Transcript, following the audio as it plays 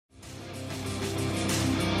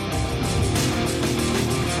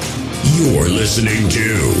You're listening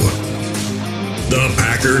to the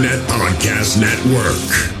Packernet Podcast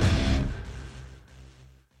Network.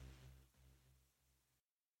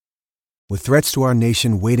 With threats to our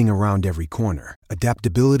nation waiting around every corner,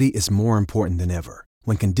 adaptability is more important than ever.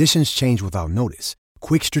 When conditions change without notice,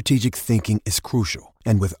 quick strategic thinking is crucial.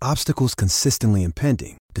 And with obstacles consistently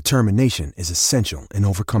impending, determination is essential in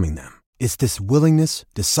overcoming them. It's this willingness,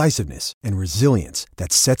 decisiveness, and resilience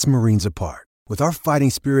that sets Marines apart. With our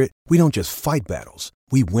fighting spirit, we don't just fight battles,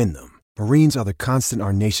 we win them. Marines are the constant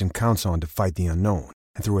our nation counts on to fight the unknown.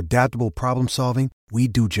 And through adaptable problem solving, we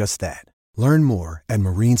do just that. Learn more at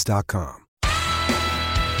marines.com.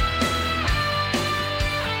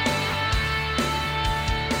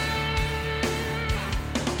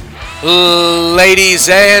 Ladies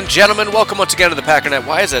and gentlemen, welcome once again to the Packernet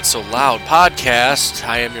Why Is That So Loud podcast.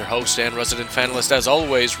 I am your host and resident fanalist, as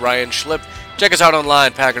always, Ryan Schlip. Check us out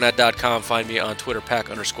online, packernet.com. Find me on Twitter,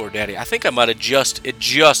 pack_daddy. I think I might have it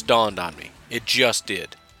just dawned on me. It just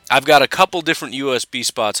did. I've got a couple different USB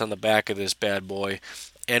spots on the back of this bad boy,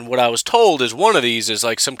 and what I was told is one of these is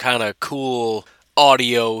like some kind of cool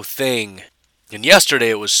audio thing. And yesterday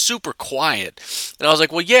it was super quiet. And I was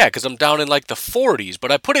like, well, yeah, because I'm down in like the 40s. But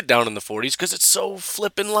I put it down in the 40s because it's so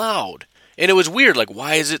flippin' loud. And it was weird, like,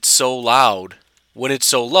 why is it so loud when it's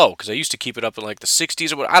so low? Because I used to keep it up in like the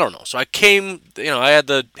 60s or what, I don't know. So I came, I had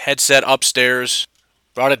the headset upstairs,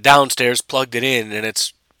 brought it downstairs, plugged it in, and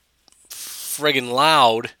it's friggin'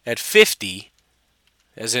 loud at 50,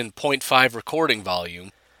 as in 0.5 recording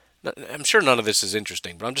volume. I'm sure none of this is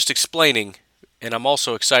interesting, but I'm just explaining. And I'm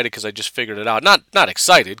also excited because I just figured it out. Not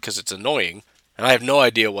excited because it's annoying, and I have no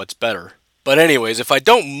idea what's better. But anyways, if I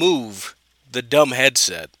don't move the dumb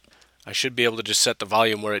headset, I should be able to just set the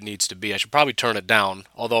volume where it needs to be. I should probably turn it down,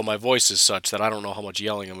 although my voice is such that I don't know how much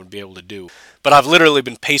yelling I'm going to be able to do. But I've literally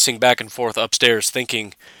been pacing back and forth upstairs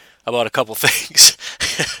thinking about a couple things.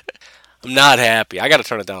 I'm not happy. I got to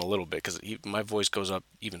turn it down a little bit because my voice goes up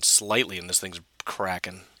even slightly and this thing's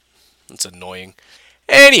cracking. It's annoying.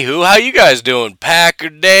 Anywho, how you guys doing? Packer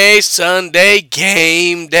Day, Sunday,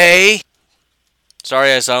 game day.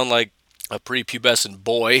 Sorry I sound like a prepubescent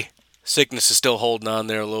boy. Sickness is still holding on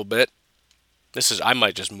there a little bit. I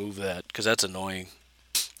might just move that, because that's annoying.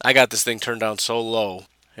 I got this thing turned down so low,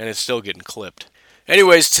 and it's still getting clipped.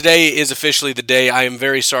 Anyways, today is officially the day. I am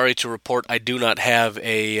very sorry to report I do not have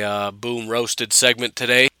a Boom Roasted segment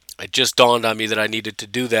today. It just dawned on me that I needed to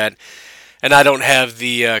do that, and I don't have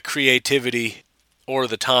the creativity or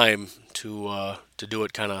the time to do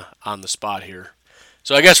it kind of on the spot here.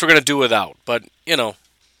 So I guess we're going to do without. But,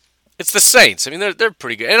 it's the Saints. I mean, they're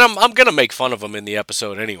pretty good. And I'm going to make fun of them in the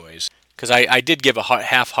episode anyways. Because I did give a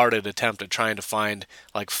half-hearted attempt at trying to find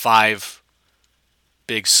like 5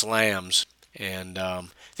 big slams. And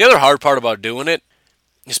the other hard part about doing it,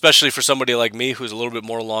 especially for somebody like me who's a little bit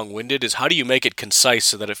more long-winded, is how do you make it concise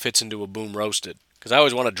so that it fits into a Boom Roasted? Because I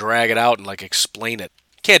always want to drag it out and like explain it.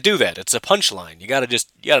 Can't do that. It's a punchline. You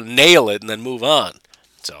gotta nail it and then move on.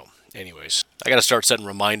 So, anyways, I gotta start setting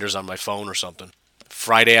reminders on my phone or something.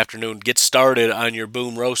 Friday afternoon, get started on your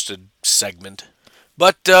Boom Roasted segment.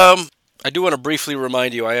 But I do want to briefly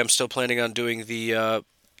remind you, I am still planning on doing the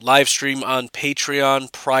live stream on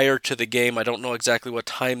Patreon prior to the game. I don't know exactly what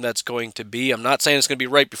time that's going to be. I'm not saying it's going to be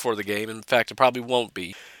right before the game. In fact, it probably won't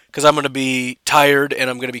be. Because I'm going to be tired and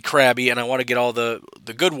I'm going to be crabby and I want to get all the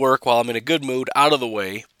good work while I'm in a good mood out of the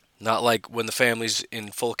way. Not like when the family's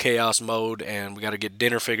in full chaos mode and we got to get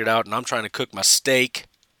dinner figured out and I'm trying to cook my steak.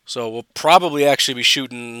 So we'll probably actually be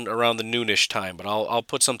shooting around the noonish time, but I'll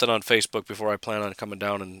put something on Facebook before I plan on coming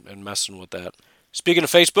down and messing with that. Speaking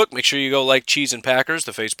of Facebook, make sure you go like Cheese and Packers,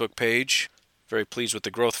 the Facebook page. Very pleased with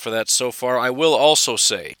the growth for that so far. I will also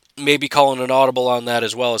say, maybe calling an audible on that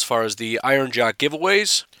as well as far as the Iron Jock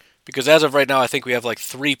giveaways. Because as of right now, I think we have like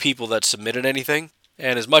 3 people that submitted anything.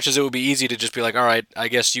 And as much as it would be easy to just be like, all right, I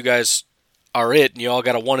guess you guys are it, and you all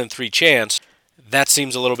got a 1 in 3 chance, that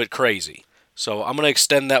seems a little bit crazy. So I'm going to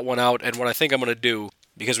extend that one out, and what I think I'm going to do,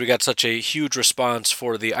 because we got such a huge response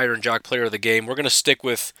for the Iron Jock Player of the Game, we're going to stick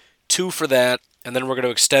with 2 for that, and then we're going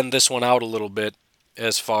to extend this one out a little bit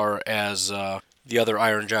as far as the other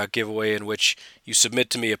Iron Jock giveaway, in which you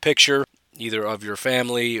submit to me a picture, either of your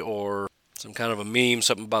family or some kind of a meme,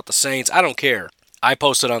 something about the Saints. I don't care. I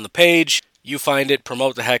post it on the page. You find it,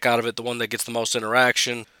 promote the heck out of it. The one that gets the most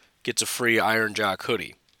interaction gets a free Iron Jock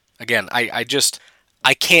hoodie. Again, I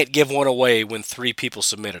can't give one away when 3 people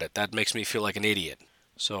submitted it. That makes me feel like an idiot.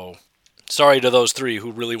 So, sorry to those 3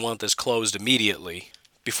 who really want this closed immediately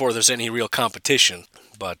before there's any real competition.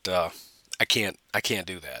 But I can't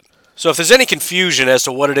do that. So if there's any confusion as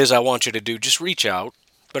to what it is I want you to do, just reach out.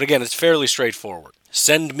 But again, it's fairly straightforward.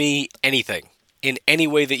 Send me anything in any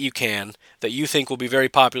way that you can that you think will be very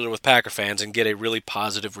popular with Packer fans and get a really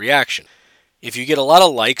positive reaction. If you get a lot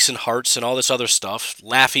of likes and hearts and all this other stuff,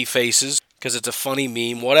 laughy faces, because it's a funny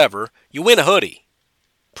meme, whatever, you win a hoodie.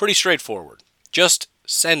 Pretty straightforward. Just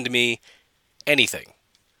send me anything,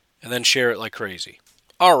 and then share it like crazy.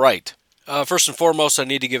 All right. First and foremost, I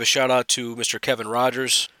need to give a shout out to Mr. Kevin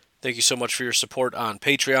Rogers. Thank you so much for your support on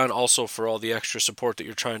Patreon, also for all the extra support that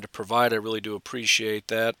you're trying to provide. I really do appreciate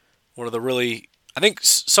that. I think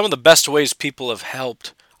some of the best ways people have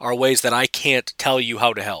helped are ways that I can't tell you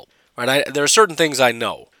how to help. Right? There are certain things I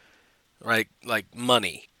know, right? Like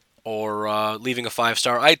money or leaving a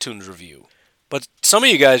 5-star iTunes review. But some of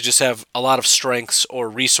you guys just have a lot of strengths or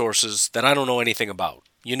resources that I don't know anything about.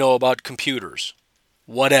 You know about computers,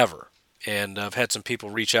 whatever. And I've had some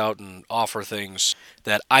people reach out and offer things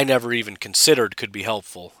that I never even considered could be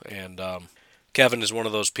helpful. And Kevin is one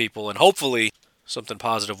of those people, and hopefully something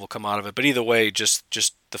positive will come out of it. But either way, just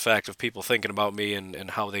the fact of people thinking about me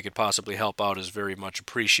and how they could possibly help out is very much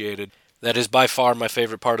appreciated. That is by far my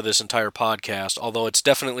favorite part of this entire podcast. Although it's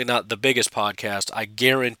definitely not the biggest podcast, I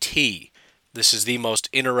guarantee this is the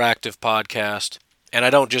most interactive podcast. And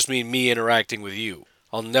I don't just mean me interacting with you.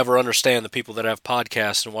 I'll never understand the people that have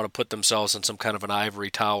podcasts and want to put themselves in some kind of an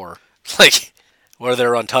ivory tower, like, where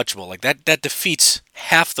they're untouchable. Like, that defeats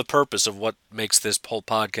half the purpose of what makes this whole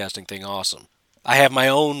podcasting thing awesome. I have my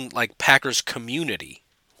own, like, Packers community.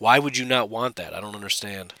 Why would you not want that? I don't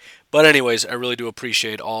understand. But anyways, I really do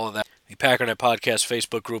appreciate all of that. The Packernet Podcast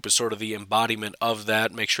Facebook group is sort of the embodiment of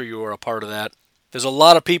that. Make sure you are a part of that. There's a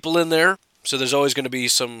lot of people in there, so there's always going to be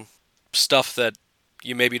some stuff that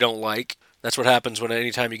you maybe don't like. That's what happens when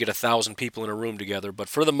anytime you get 1,000 people in a room together. But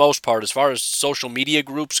for the most part, as far as social media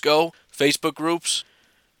groups go, Facebook groups,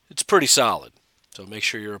 it's pretty solid. So make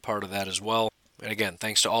sure you're a part of that as well. And again,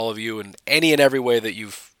 thanks to all of you in any and every way that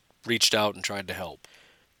you've reached out and tried to help.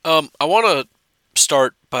 I want to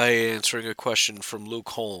start by answering a question from Luke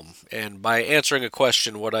Holm. And by answering a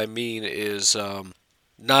question, what I mean is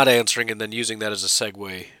not answering and then using that as a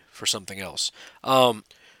segue for something else.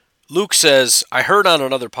 Luke says, I heard on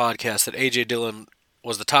another podcast that A.J. Dillon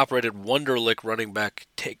was the top-rated Wonderlic running back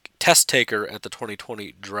test taker at the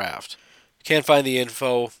 2020 draft. Can't find the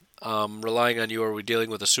info. Relying on you, are we dealing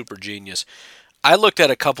with a super genius? I looked at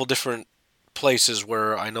a couple different places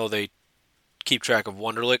where I know they keep track of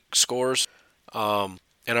Wonderlic scores. And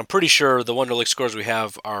I'm pretty sure the Wonderlic scores we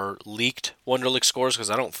have are leaked Wonderlic scores because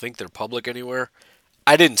I don't think they're public anywhere.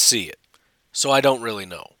 I didn't see it, so I don't really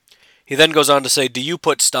know. He then goes on to say, do you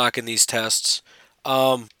put stock in these tests?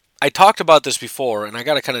 I talked about this before, and I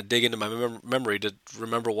got to kind of dig into my memory to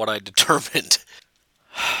remember what I determined.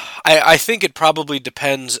 I think it probably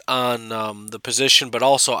depends on the position, but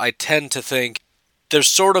also I tend to think there's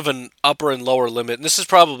sort of an upper and lower limit, and this is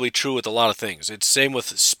probably true with a lot of things. It's the same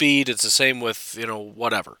with speed, it's the same with,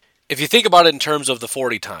 whatever. If you think about it in terms of the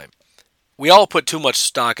 40 time, we all put too much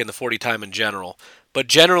stock in the 40 time in general. But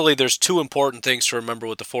generally, there's two important things to remember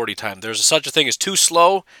with the 40 time. There's such a thing as too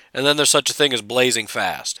slow, and then there's such a thing as blazing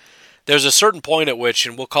fast. There's a certain point at which,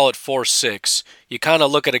 and we'll call it 4.6, you kind of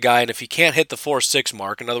look at a guy, and if he can't hit the 4.6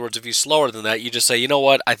 mark, in other words, if he's slower than that, you just say, you know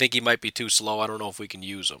what, I think he might be too slow. I don't know if we can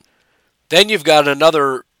use him. Then you've got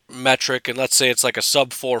another metric, and let's say it's like a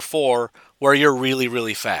sub 4.4, where you're really,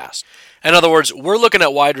 really fast. In other words, we're looking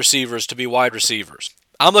at wide receivers to be wide receivers.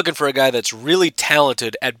 I'm looking for a guy that's really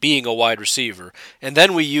talented at being a wide receiver, and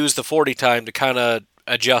then we use the 40 time to kind of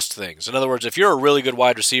adjust things. In other words, if you're a really good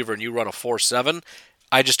wide receiver and you run a 4.7,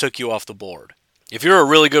 I just took you off the board. If you're a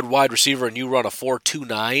really good wide receiver and you run a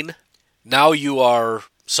 4.29, now you are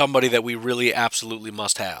somebody that we really absolutely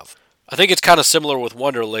must have. I think it's kind of similar with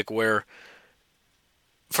Wonderlic where,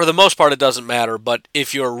 for the most part, it doesn't matter, but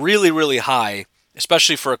if you're really, really high,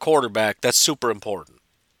 especially for a quarterback, that's super important.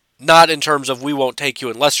 Not in terms of we won't take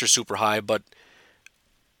you unless you're super high, but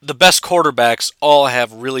the best quarterbacks all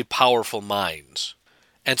have really powerful minds.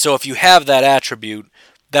 And so if you have that attribute,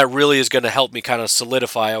 that really is going to help me kind of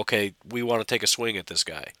solidify, okay, we want to take a swing at this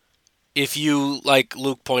guy. If you, like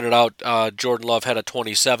Luke pointed out, Jordan Love had a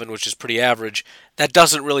 27, which is pretty average, that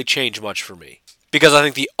doesn't really change much for me. Because I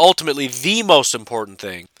think ultimately the most important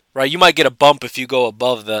thing, right, you might get a bump if you go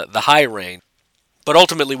above the high range, but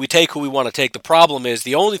ultimately, we take who we want to take. The problem is,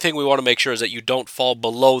 the only thing we want to make sure is that you don't fall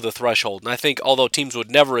below the threshold. And I think, although teams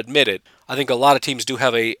would never admit it, I think a lot of teams do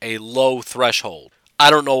have a low threshold.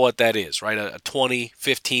 I don't know what that is, right? A 20,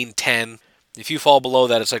 15, 10. If you fall below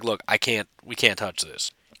that, it's like, look, we can't touch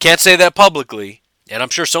this. Can't say that publicly, and I'm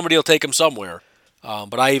sure somebody will take them somewhere.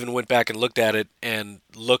 But I even went back and looked at it and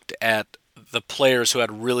looked at the players who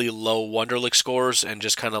had really low Wonderlic scores and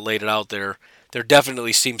just kind of laid it out there. there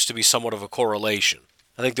definitely seems to be somewhat of a correlation.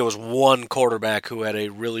 I think there was one quarterback who had a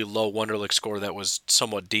really low Wonderlic score that was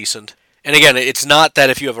somewhat decent. And again, it's not that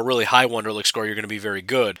if you have a really high Wonderlic score, you're going to be very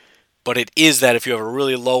good. But it is that if you have a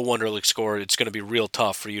really low Wonderlic score, it's going to be real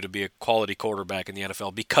tough for you to be a quality quarterback in the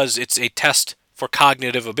NFL because it's a test for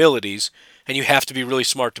cognitive abilities, and you have to be really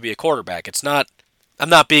smart to be a quarterback. I'm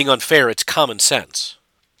not being unfair, it's common sense.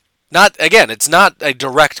 It's not a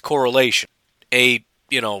direct correlation. A,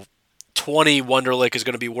 20 Wonderlic is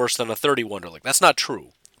going to be worse than a 30 Wonderlic. That's not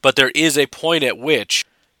true. But there is a point at which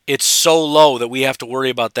it's so low that we have to worry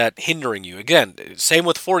about that hindering you. Again, same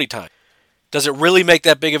with 40 time. Does it really make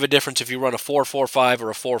that big of a difference if you run a 4.45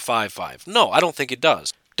 or a 4.55? No, I don't think it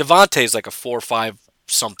does. Devontae's like a 4.5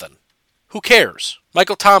 something. Who cares?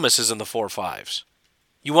 Michael Thomas is in the 4.5s.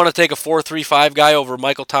 You want to take a 4.35 guy over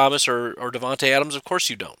Michael Thomas or Davante Adams? Of course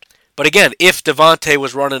you don't. But again, if Devontae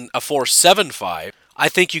was running a 4.75, I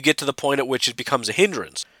think you get to the point at which it becomes a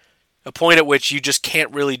hindrance. A point at which you just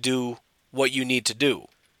can't really do what you need to do.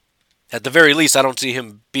 At the very least, I don't see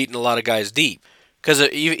him beating a lot of guys deep. Because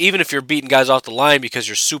even if you're beating guys off the line because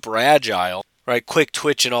you're super agile, right, quick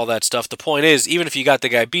twitch and all that stuff, the point is, even if you got the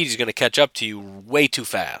guy beat, he's going to catch up to you way too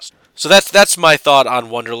fast. So that's my thought on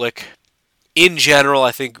Wonderlic. In general,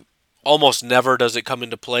 I think almost never does it come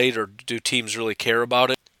into play or do teams really care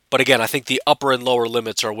about it. But again, I think the upper and lower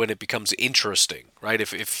limits are when it becomes interesting, right?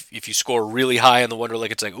 If you score really high on the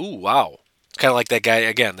Wonderlic, it's like, ooh, wow. It's kind of like that guy,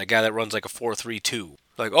 again, the guy that runs like a 4.32.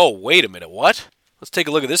 Like, oh, wait a minute, what? Let's take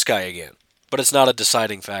a look at this guy again. But it's not a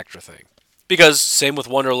deciding factor thing. Because, same with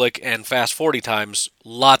Wonderlic and Fast 40 times,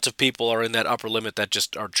 lots of people are in that upper limit that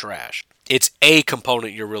just are trash. It's a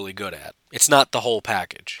component you're really good at. It's not the whole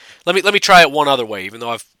package. Let me try it one other way, even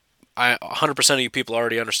though 100% of you people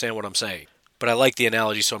already understand what I'm saying. But I like the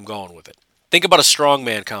analogy, so I'm going with it. Think about a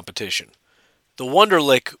strongman competition. The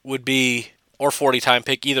Wonderlic would be, or 40 time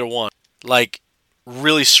pick, either one, like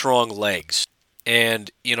really strong legs.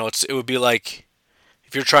 And, it would be like,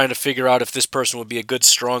 if you're trying to figure out if this person would be a good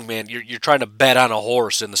strongman, you're trying to bet on a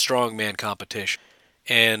horse in the strongman competition.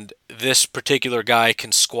 And this particular guy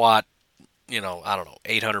can squat,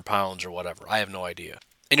 800 pounds or whatever. I have no idea.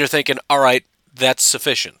 And you're thinking, all right, that's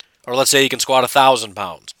sufficient. Or let's say he can squat 1,000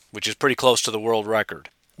 pounds, which is pretty close to the world record.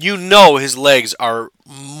 His legs are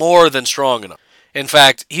more than strong enough. In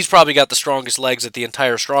fact, he's probably got the strongest legs at the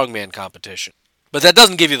entire strongman competition. But that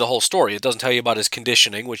doesn't give you the whole story. It doesn't tell you about his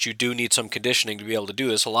conditioning, which you do need some conditioning to be able to do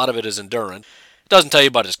this. A lot of it is endurance. It doesn't tell you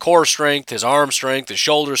about his core strength, his arm strength, his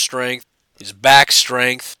shoulder strength, his back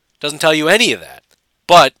strength. It doesn't tell you any of that.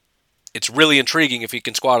 But it's really intriguing if he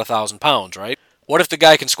can squat 1,000 pounds, right? What if the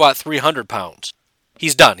guy can squat 300 pounds?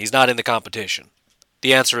 He's done. He's not in the competition.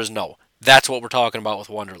 The answer is no. That's what we're talking about with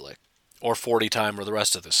Wonderlic, or 40 time, or the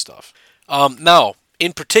rest of this stuff. Now,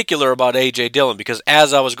 in particular about A.J. Dillon, because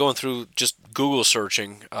as I was going through just Google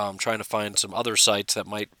searching, trying to find some other sites that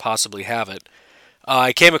might possibly have it,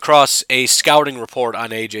 I came across a scouting report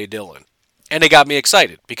on A.J. Dillon. And it got me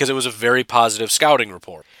excited, because it was a very positive scouting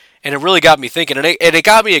report. And it really got me thinking, and it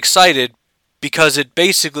got me excited because it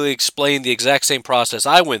basically explained the exact same process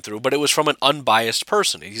I went through, but it was from an unbiased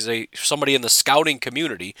person. He's somebody in the scouting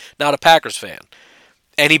community, not a Packers fan.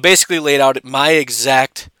 And he basically laid out my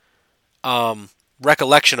exact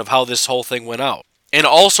recollection of how this whole thing went out. And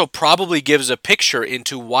also probably gives a picture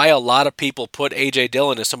into why a lot of people put A.J.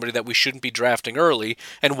 Dillon as somebody that we shouldn't be drafting early,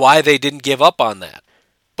 and why they didn't give up on that.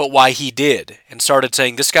 But why he did, and started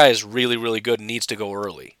saying, this guy is really, really good and needs to go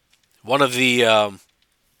early. One of the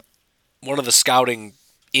scouting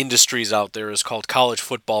industries out there is called college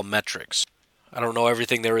football metrics. I don't know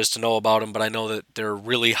everything there is to know about them, but I know that they're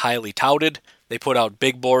really highly touted. They put out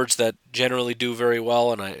big boards that generally do very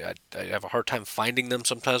well, and I have a hard time finding them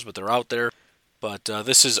sometimes, but they're out there. But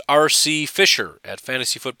this is R.C. Fisher at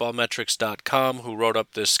fantasyfootballmetrics.com who wrote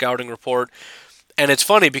up this scouting report. And it's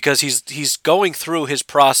funny because he's going through his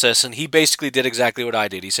process, and he basically did exactly what I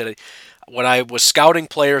did. He said, when I was scouting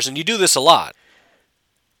players, and you do this a lot,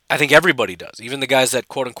 I think everybody does, even the guys that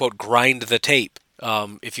quote-unquote grind the tape.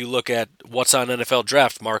 If you look at what's on NFL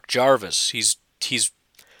Draft, Mark Jarvis,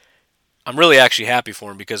 I'm really actually happy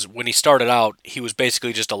for him because when he started out, he was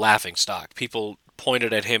basically just a laughingstock. People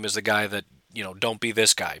pointed at him as the guy that, don't be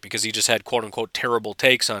this guy, because he just had quote-unquote terrible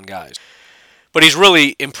takes on guys. But he's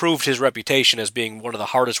really improved his reputation as being one of the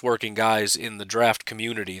hardest working guys in the draft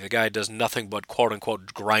community. The guy does nothing but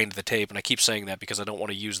quote-unquote grind the tape, and I keep saying that because I don't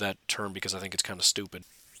want to use that term because I think it's kind of stupid.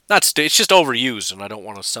 It's just overused, and I don't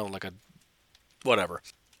want to sound like a whatever.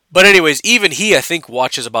 But anyways, even he, I think,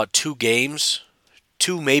 watches about 2 games,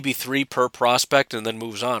 2, maybe 3 per prospect, and then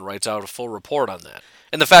moves on, writes out a full report on that.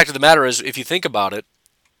 And the fact of the matter is, if you think about it,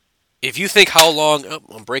 If you think how long,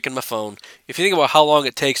 I'm breaking my phone. If you think about how long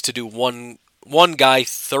it takes to do one guy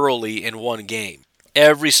thoroughly in one game,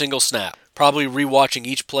 every single snap, probably rewatching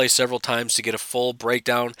each play several times to get a full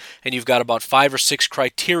breakdown, and you've got about 5 or 6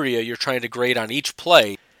 criteria you're trying to grade on each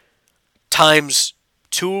play, times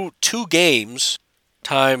two games,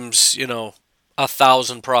 times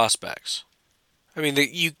 1,000 prospects. I mean,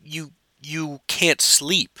 you can't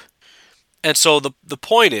sleep. And so the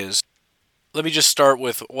point is, let me just start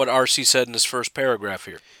with what RC said in his first paragraph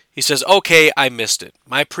here. He says, okay, I missed it.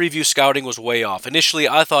 My preview scouting was way off. Initially,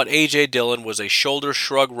 I thought A.J. Dillon was a shoulder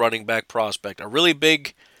shrug running back prospect, a really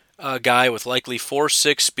big guy with likely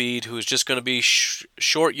 4.6 speed who is just going to be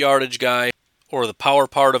short yardage guy or the power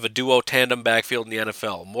part of a duo tandem backfield in the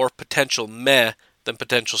NFL. More potential meh than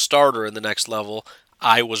potential starter in the next level.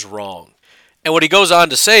 I was wrong. And what he goes on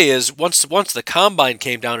to say is, once the combine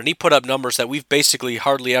came down and he put up numbers that we've basically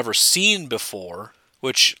hardly ever seen before,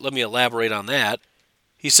 which, let me elaborate on that.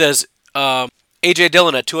 He says, A.J.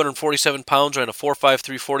 Dillon at 247 pounds ran a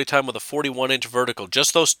 4.53 40 time with a 41-inch vertical.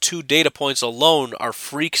 Just those 2 data points alone are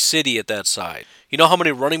freak city at that side. You know how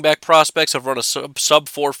many running back prospects have run a sub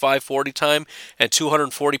 4.5 40 time and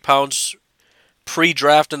 240 pounds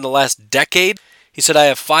pre-draft in the last decade? He said, I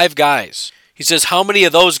have 5 guys. He says, how many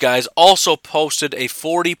of those guys also posted a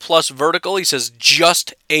 40-plus vertical? He says,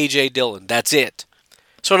 just A.J. Dillon. That's it.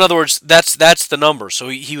 So in other words, that's the number. So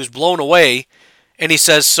he was blown away, and he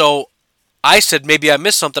says, so I said, maybe I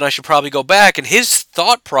missed something. I should probably go back. And his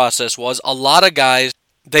thought process was, a lot of guys,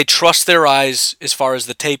 they trust their eyes as far as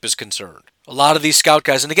the tape is concerned. A lot of these scout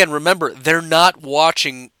guys, and again, remember, they're not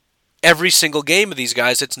watching every single game of these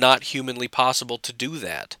guys. It's not humanly possible to do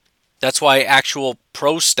that. That's why actual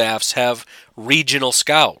pro staffs have regional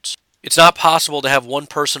scouts. It's not possible to have one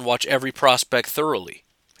person watch every prospect thoroughly.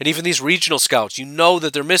 And even these regional scouts, you know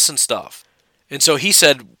that they're missing stuff. And so he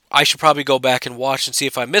said, I should probably go back and watch and see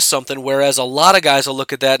if I missed something, whereas a lot of guys will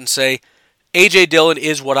look at that and say, A.J. Dillon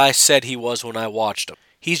is what I said he was when I watched him.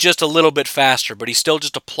 He's just a little bit faster, but he's still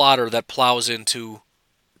just a plotter that plows into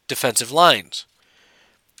defensive lines.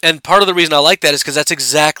 And part of the reason I like that is because that's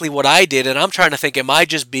exactly what I did, and I'm trying to think, am I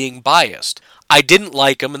just being biased? I didn't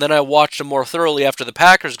like him, and then I watched him more thoroughly after the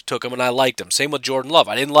Packers took him, and I liked him. Same with Jordan Love.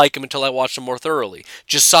 I didn't like him until I watched him more thoroughly.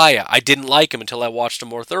 Josiah, I didn't like him until I watched him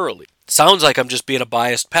more thoroughly. Sounds like I'm just being a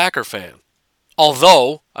biased Packer fan.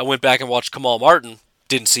 Although, I went back and watched Kamal Martin,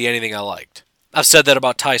 didn't see anything I liked. I've said that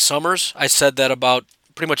about Ty Summers. I said that about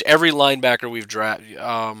pretty much every linebacker we've drafted.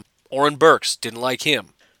 Oren Burks, didn't like him.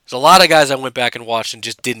 There's a lot of guys I went back and watched and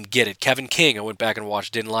just didn't get it. Kevin King, I went back and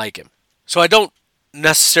watched, didn't like him. So I don't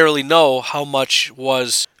necessarily know how much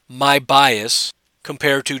was my bias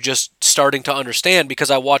compared to just starting to understand,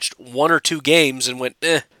 because I watched 1 or 2 games and went,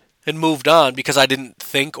 and moved on because I didn't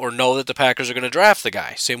think or know that the Packers are going to draft the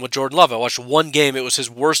guy. Same with Jordan Love. I watched 1 game. It was his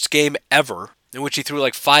worst game ever, in which he threw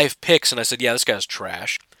like 5 picks, and I said, yeah, this guy's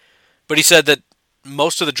trash. But he said that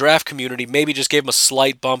most of the draft community maybe just gave him a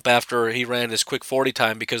slight bump after he ran his quick 40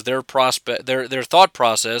 time, because their thought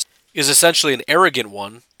process is essentially an arrogant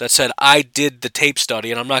one that said, I did the tape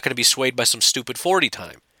study and I'm not going to be swayed by some stupid 40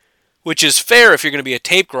 time. Which is fair if you're going to be a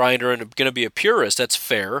tape grinder and going to be a purist. That's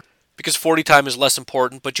fair, because 40 time is less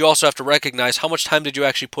important, but you also have to recognize how much time did you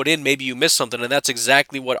actually put in. Maybe you missed something, and that's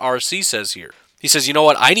exactly what RC says here. He says, you know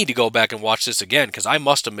what, I need to go back and watch this again because I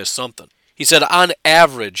must have missed something. He said, on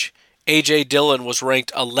average, A.J. Dillon was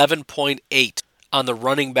ranked 11.8 on the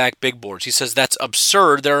running back big boards. He says that's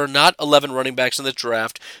absurd. There are not 11 running backs in the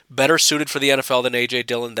draft better suited for the NFL than A.J.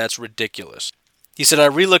 Dillon. That's ridiculous. He said, I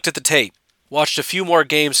re-looked at the tape, watched a few more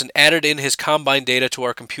games, and added in his combine data to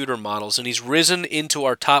our computer models, and he's risen into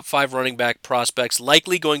our top 5 running back prospects,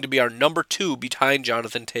 likely going to be our number 2 behind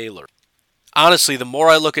Jonathan Taylor. Honestly, the more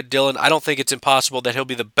I look at Dillon, I don't think it's impossible that he'll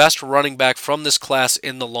be the best running back from this class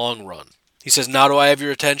in the long run. He says, now do I have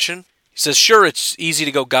your attention? He says, sure, it's easy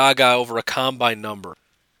to go gaga over a combine number.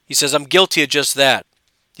 He says, I'm guilty of just that.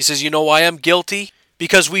 He says, you know why I'm guilty?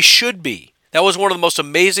 Because we should be. That was one of the most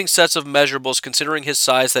amazing sets of measurables considering his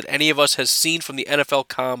size that any of us has seen from the NFL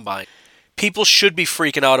Combine. People should be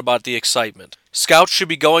freaking out about the excitement. Scouts should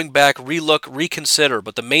be going back, relook, reconsider,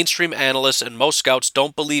 but the mainstream analysts and most scouts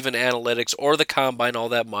don't believe in analytics or the Combine all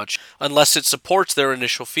that much unless it supports their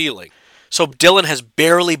initial feeling. So Dillon has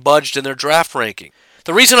barely budged in their draft ranking.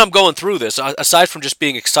 The reason I'm going through this, aside from just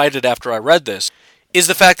being excited after I read this, is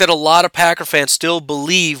the fact that a lot of Packer fans still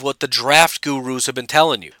believe what the draft gurus have been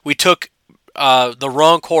telling you. We took the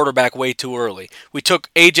wrong quarterback way too early. We took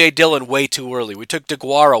A.J. Dillon way too early. We took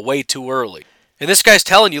DeGuara way too early. And this guy's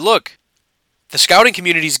telling you, look, the scouting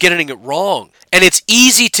community is getting it wrong. And it's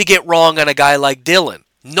easy to get wrong on a guy like Dillon.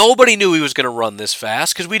 Nobody knew he was going to run this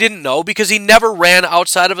fast because we didn't know because he never ran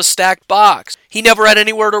outside of a stacked box. He never had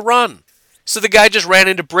anywhere to run. So the guy just ran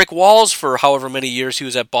into brick walls for however many years he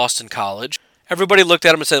was at Boston College. Everybody looked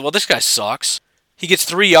at him and said, well, this guy sucks. He gets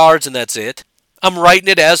 3 yards and that's it. I'm writing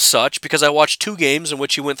it as such because I watched 2 games in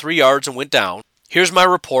which he went 3 yards and went down. Here's my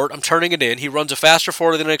report. I'm turning it in. He runs a faster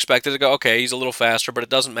 40 than expected. I go, okay, he's a little faster, but it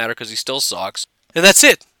doesn't matter because he still sucks. And that's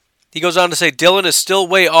it. He goes on to say, Dillon is still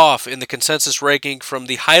way off in the consensus ranking from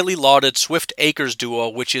the highly lauded Swift-Akers duo,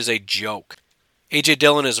 which is a joke. A.J.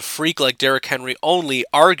 Dillon is a freak like Derrick Henry, only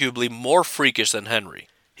arguably more freakish than Henry.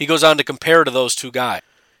 He goes on to compare to those 2 guys.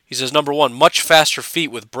 He says, number 1, much faster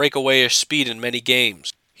feet with breakaway-ish speed in many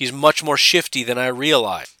games. He's much more shifty than I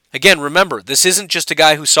realized. Again, remember, this isn't just a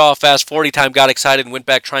guy who saw a fast 40 time, got excited, and went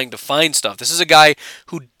back trying to find stuff. This is a guy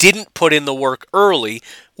who didn't put in the work early,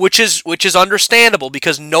 which is understandable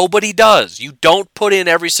because nobody does. You don't put in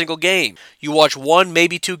every single game. You watch 1,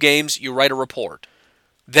 maybe 2 games, you write a report.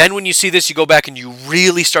 Then when you see this, you go back and you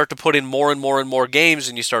really start to put in more and more and more games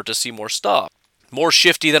and you start to see more stuff. More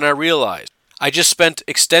shifty than I realized. I just spent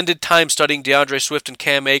extended time studying DeAndre Swift and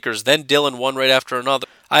Cam Akers, then Dillon one right after another.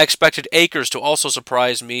 I expected Akers to also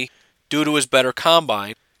surprise me due to his better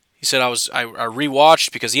combine. He said I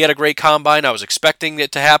rewatched because he had a great combine. I was expecting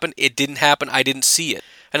it to happen. It didn't happen. I didn't see it.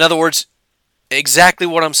 In other words, exactly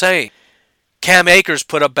what I'm saying. Cam Akers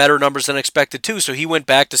put up better numbers than expected too, so he went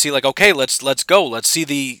back to see like, okay, let's go. Let's see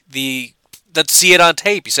let's see it on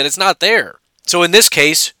tape. He said it's not there. So in this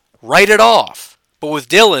case, write it off. But with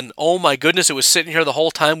Dillon, oh my goodness, it was sitting here the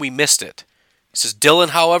whole time we missed it. He says Dillon,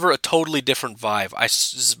 however, a totally different vibe. I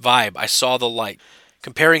saw the light.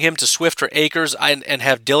 Comparing him to Swift or Akers and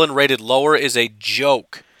have Dillon rated lower is a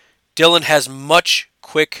joke. Dillon has much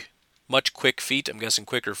quick feet. I'm guessing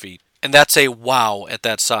quicker feet. And that's a wow at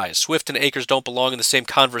that size. Swift and Akers don't belong in the same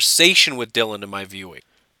conversation with Dillon in my viewing.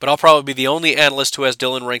 But I'll probably be the only analyst who has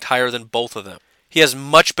Dillon ranked higher than both of them. He has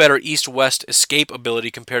much better east-west escape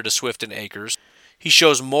ability compared to Swift and Akers. He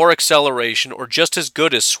shows more acceleration, or just as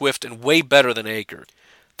good as Swift and way better than Akers.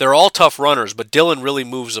 They're all tough runners, but Dillon really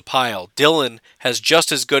moves a pile. Dillon has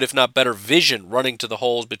just as good, if not better, vision running to the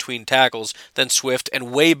holes between tackles than Swift,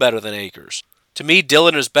 and way better than Akers. To me,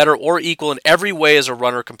 Dillon is better or equal in every way as a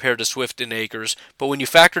runner compared to Swift and Akers, but when you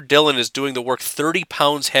factor Dillon is doing the work 30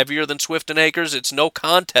 pounds heavier than Swift and Akers, it's no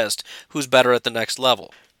contest who's better at the next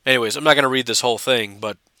level. Anyways, I'm not going to read this whole thing,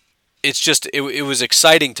 but it's just, it was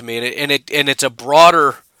exciting to me, and it's a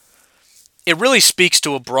broader, it really speaks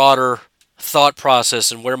to a broader thought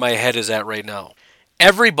process and where my head is at right now.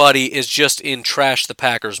 Everybody is just in trash the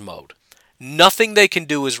Packers mode. Nothing they can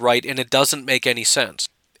do is right, and it doesn't make any sense.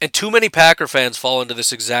 And too many Packer fans fall into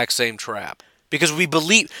this exact same trap. Because we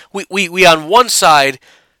believe, we on one side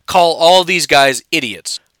call all these guys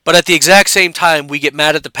idiots. But at the exact same time, we get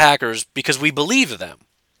mad at the Packers because we believe them.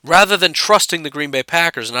 Rather than trusting the Green Bay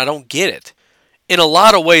Packers, and I don't get it. In a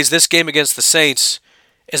lot of ways, this game against the Saints,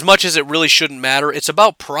 as much as it really shouldn't matter, it's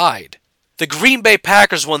about pride. The Green Bay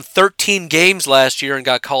Packers won 13 games last year and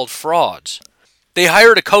got called frauds. They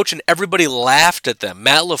hired a coach and everybody laughed at them.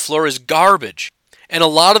 Matt LaFleur is garbage. And a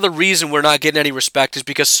lot of the reason we're not getting any respect is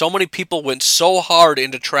because so many people went so hard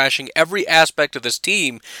into trashing every aspect of this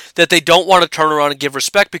team that they don't want to turn around and give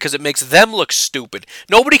respect because it makes them look stupid.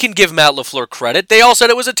 Nobody can give Matt LaFleur credit. They all said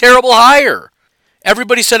it was a terrible hire.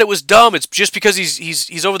 Everybody said it was dumb. It's just because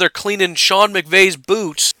he's over there cleaning Sean McVay's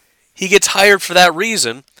boots. He gets hired for that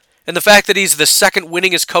reason. And the fact that he's the second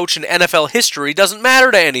winningest coach in NFL history doesn't matter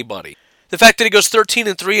to anybody. The fact that he goes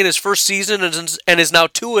 13-3 in his first season and is now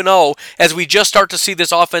 2-0 as we just start to see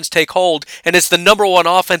this offense take hold, and it's the number one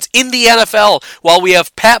offense in the NFL. While we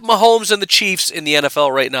have Pat Mahomes and the Chiefs in the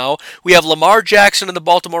NFL right now, we have Lamar Jackson and the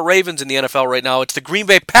Baltimore Ravens in the NFL right now. It's the Green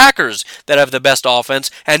Bay Packers that have the best offense,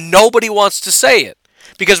 and nobody wants to say it.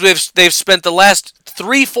 Because they've spent the last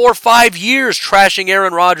 3, 4, 5 years trashing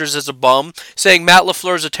Aaron Rodgers as a bum, saying Matt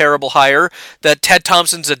LaFleur is a terrible hire, that Ted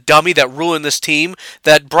Thompson's a dummy that ruined this team,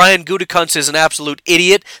 that Brian Gutekunst is an absolute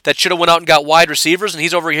idiot that should have went out and got wide receivers, and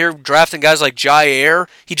he's over here drafting guys like Jair.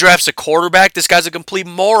 He drafts a quarterback. This guy's a complete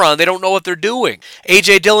moron. They don't know what they're doing.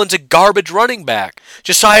 A.J. Dillon's a garbage running back.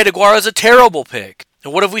 Josiah DeGuara's a terrible pick.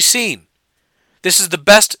 And what have we seen? This is the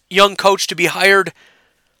best young coach to be hired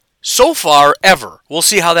so far ever. We'll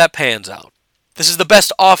see how that pans out. This is the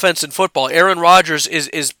best offense in football. Aaron Rodgers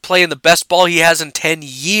is playing the best ball he has in 10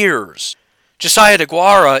 years. Josiah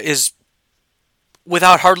DeGuara is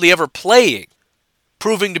without hardly ever playing,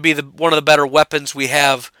 proving to be one of the better weapons we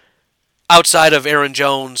have outside of Aaron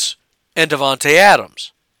Jones and Devontae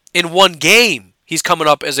Adams. In one game, he's coming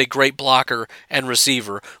up as a great blocker and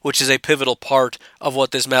receiver, which is a pivotal part of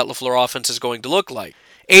what this Matt LaFleur offense is going to look like.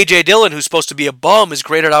 A.J. Dillon, who's supposed to be a bum, is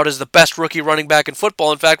graded out as the best rookie running back in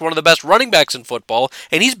football. In fact, one of the best running backs in football,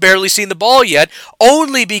 and he's barely seen the ball yet,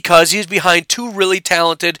 only because he's behind two really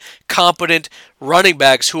talented, competent running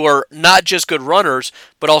backs who are not just good runners,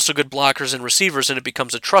 but also good blockers and receivers, and it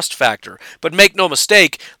becomes a trust factor. But make no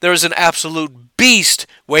mistake, there is an absolute beast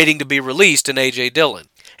waiting to be released in A.J. Dillon.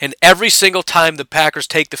 And every single time the Packers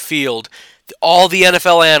take the field, all the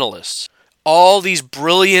NFL analysts, all these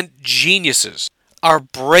brilliant geniuses are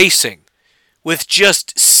bracing with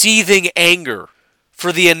just seething anger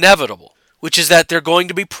for the inevitable, which is that they're going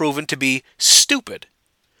to be proven to be stupid.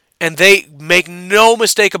 And they make no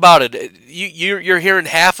mistake about it. You're hearing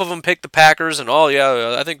half of them pick the Packers, and oh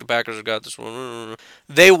yeah, I think the Packers have got this one.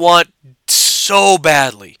 They want so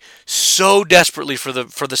badly, so desperately for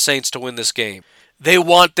the Saints to win this game. They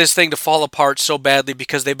want this thing to fall apart so badly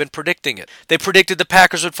because they've been predicting it. They predicted the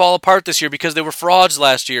Packers would fall apart this year because they were frauds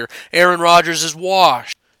last year. Aaron Rodgers is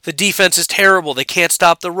washed. The defense is terrible. They can't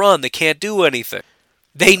stop the run. They can't do anything.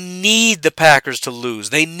 They need the Packers to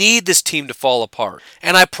lose. They need this team to fall apart.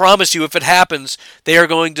 And I promise you, if it happens, they are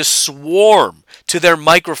going to swarm to their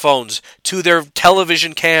microphones, to their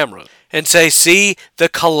television cameras, and say, see, the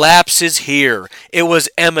collapse is here. It was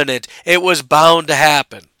imminent. It was bound to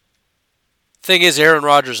happen. Thing is, Aaron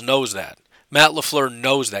Rodgers knows that. Matt LaFleur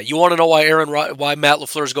knows that. You want to know why Matt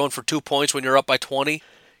LaFleur is going for 2 points when you're up by 20?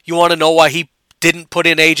 You want to know why he didn't put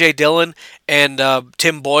in A.J. Dillon and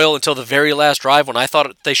Tim Boyle until the very last drive when I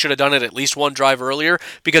thought they should have done it at least one drive earlier?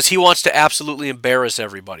 Because he wants to absolutely embarrass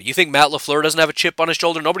everybody. You think Matt LaFleur doesn't have a chip on his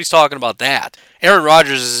shoulder? Nobody's talking about that. Aaron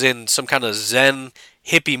Rodgers is in some kind of zen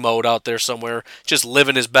hippie mode out there somewhere, just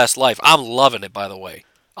living his best life. I'm loving it, by the way.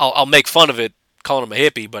 I'll make fun of it, calling him a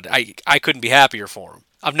hippie, but I couldn't be happier for him.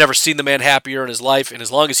 I've never seen the man happier in his life, and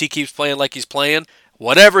as long as he keeps playing like he's playing,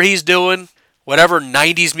 whatever he's doing, whatever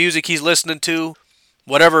 90s music he's listening to,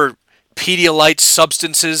 whatever Pedialyte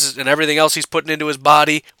substances and everything else he's putting into his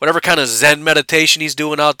body, whatever kind of Zen meditation he's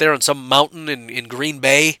doing out there on some mountain in Green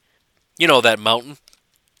Bay, you know that mountain,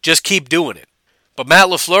 just keep doing it. But Matt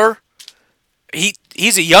LaFleur,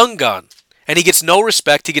 he's a young gun. And he gets no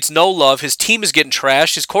respect, he gets no love, his team is getting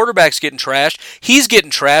trashed, his quarterback's getting trashed, he's getting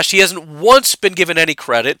trashed, he hasn't once been given any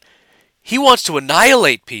credit. He wants to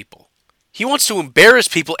annihilate people. He wants to embarrass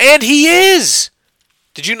people, and he is!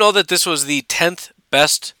 Did you know that this was the 10th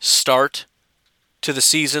best start to the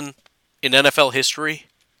season in NFL history?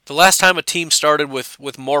 The last time a team started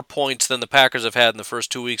with more points than the Packers have had in the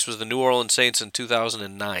first 2 weeks was the New Orleans Saints in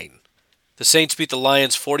 2009. The Saints beat the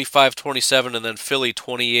Lions 45-27 and then Philly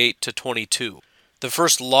 28-22. The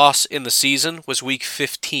first loss in the season was Week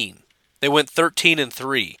 15. They went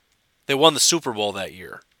 13-3. They won the Super Bowl that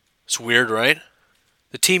year. It's weird, right?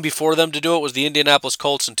 The team before them to do it was the Indianapolis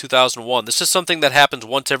Colts in 2001. This is something that happens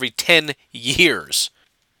once every 10 years.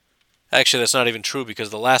 Actually, that's not even true because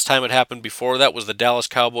the last time it happened before that was the Dallas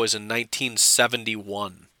Cowboys in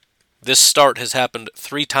 1971. This start has happened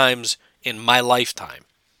 3 times in my lifetime.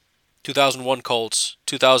 2001 Colts,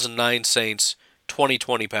 2009 Saints,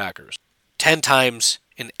 2020 Packers. 10 times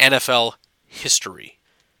in NFL history.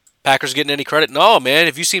 Packers getting any credit? No, man.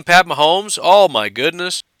 Have you seen Pat Mahomes? Oh, my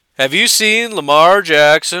goodness. Have you seen Lamar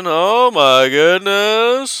Jackson? Oh, my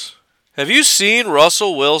goodness. Have you seen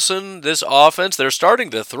Russell Wilson? This offense, they're starting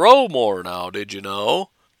to throw more now, did you know?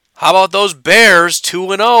 How about those Bears?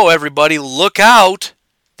 2-0, everybody. Look out.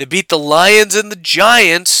 They beat the Lions and the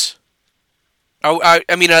Giants.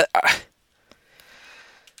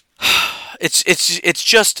 It's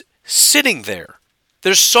just sitting there.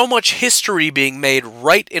 There's so much history being made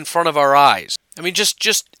right in front of our eyes. I mean,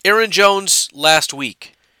 just Aaron Jones last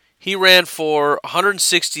week. He ran for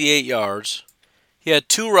 168 yards. He had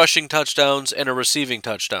 2 rushing touchdowns and a receiving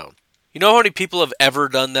touchdown. You know how many people have ever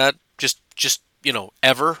done that? Just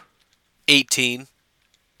ever? 18.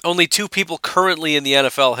 Only 2 people currently in the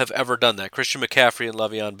NFL have ever done that. Christian McCaffrey and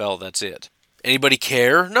Le'Veon Bell, that's it. Anybody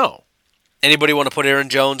care? No. Anybody want to put Aaron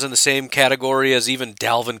Jones in the same category as even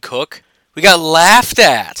Dalvin Cook? We got laughed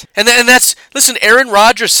at. And that's, listen, Aaron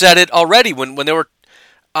Rodgers said it already when they were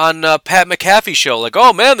on Pat McAfee's show. Like,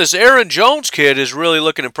 oh man, this Aaron Jones kid is really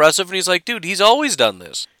looking impressive. And he's like, dude, he's always done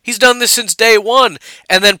this. He's done this since day one.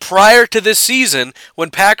 And then prior to this season,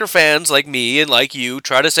 when Packer fans like me and like you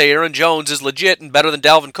try to say Aaron Jones is legit and better than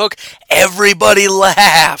Dalvin Cook, everybody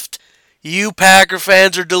laughed. You Packer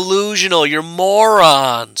fans are delusional. You're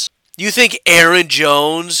morons. You think Aaron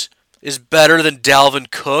Jones is better than Dalvin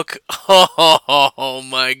Cook? Oh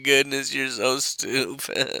my goodness, you're so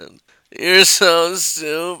stupid. You're so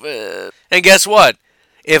stupid. And guess what?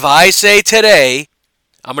 If I say today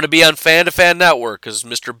I'm going to be on Fan to Fan Network because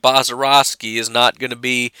Mr. Bozorowski is not going to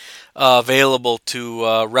be available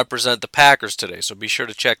to represent the Packers today. So be sure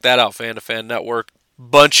to check that out, Fan to Fan Network.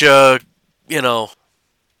 Bunch of, YouTuber,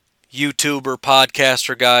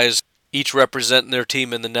 podcaster guys, each representing their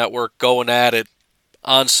team in the network, going at it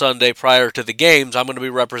on Sunday prior to the games. I'm going to be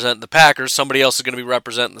representing the Packers. Somebody else is going to be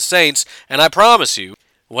representing the Saints. And I promise you,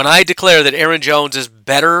 when I declare that Aaron Jones is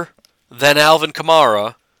better than Alvin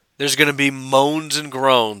Kamara, there's going to be moans and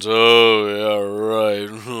groans. Oh, yeah, right.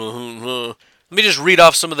 Let me just read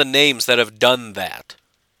off some of the names that have done that.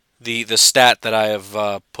 The stat that I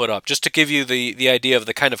have put up, just to give you the idea of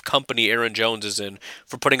the kind of company Aaron Jones is in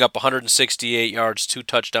for putting up 168 yards, 2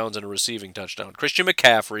 touchdowns, and a receiving touchdown. Christian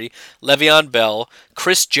McCaffrey, Le'Veon Bell,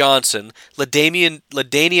 Chris Johnson,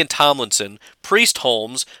 LaDainian Tomlinson, Priest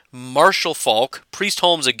Holmes, Marshall Faulk, Priest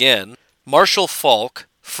Holmes again, Marshall Faulk,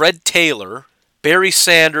 Fred Taylor, Barry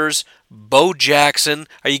Sanders, Bo Jackson.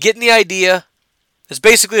 Are you getting the idea? It's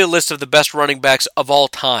basically a list of the best running backs of all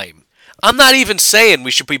time. I'm not even saying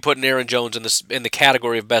we should be putting Aaron Jones in the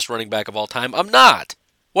category of best running back of all time. I'm not.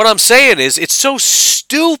 What I'm saying is it's so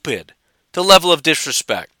stupid, the level of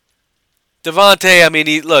disrespect. Devontae, I mean,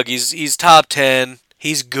 he's top 10.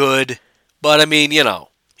 He's good. But, I mean,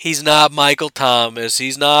 he's not Michael Thomas.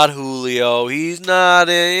 He's not Julio. He's not,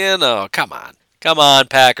 come on. Come on,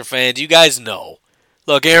 Packer fans. You guys know.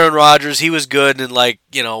 Look, Aaron Rodgers, he was good in,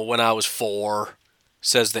 when I was 4,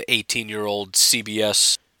 says the 18-year-old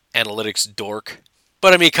CBS analytics dork.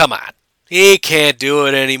 But, I mean, come on. He can't do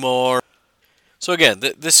it anymore. So, again,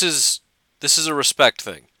 this is a respect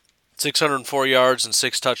thing. 604 yards and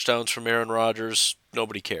 6 touchdowns from Aaron Rodgers.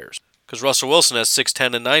 Nobody cares. Because Russell Wilson has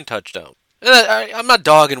 610 and 9 touchdowns. I'm not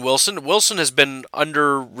dogging Wilson. Wilson has been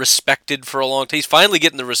under-respected for a long time. He's finally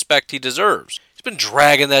getting the respect he deserves. He's been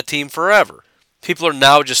dragging that team forever. People are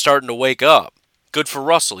now just starting to wake up. Good for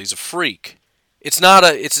Russell. He's a freak. It's not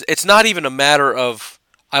even a matter of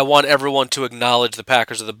I want everyone to acknowledge the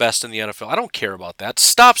Packers are the best in the NFL. I don't care about that.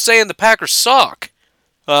 Stop saying the Packers suck.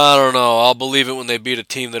 I don't know. I'll believe it when they beat a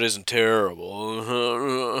team that isn't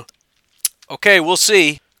terrible. Okay, we'll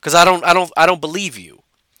see. Because I don't believe you.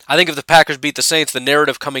 I think if the Packers beat the Saints, the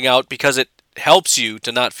narrative coming out, because it helps you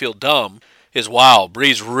to not feel dumb, is wow,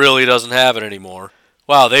 Breeze really doesn't have it anymore.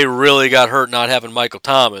 Wow, they really got hurt not having Michael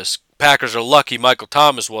Thomas. Packers are lucky Michael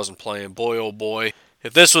Thomas wasn't playing. Boy, oh boy.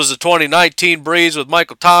 If this was the 2019 Breeze with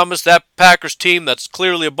Michael Thomas, that Packers team that's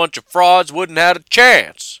clearly a bunch of frauds wouldn't have had a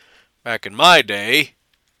chance. Back in my day,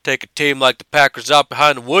 take a team like the Packers out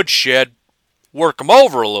behind the woodshed, work them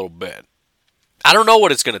over a little bit. I don't know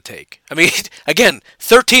what it's going to take. I mean, again,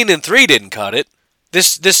 13-3 didn't cut it.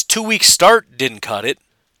 This 2-week start didn't cut it.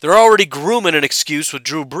 They're already grooming an excuse with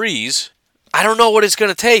Drew Brees. I don't know what it's going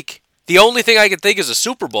to take. The only thing I can think is a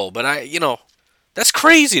Super Bowl, but that's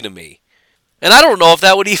crazy to me. And I don't know if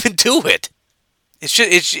that would even do it.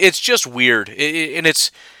 It's just weird. And it's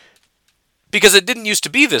because it didn't used to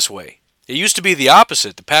be this way. It used to be the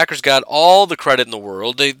opposite. The Packers got all the credit in the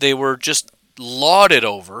world. They were just lauded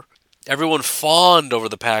over. Everyone fawned over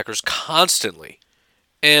the Packers constantly.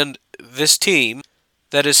 And this team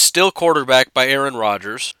that is still quarterbacked by Aaron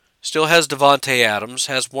Rodgers, still has Devontae Adams,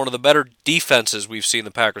 has one of the better defenses we've seen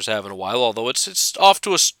the Packers have in a while, although it's off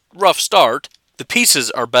to a rough start. The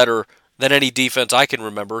pieces are better than any defense I can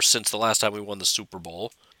remember since the last time we won the Super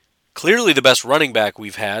Bowl. Clearly the best running back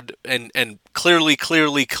we've had, and clearly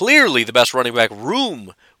the best running back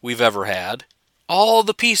room we've ever had. All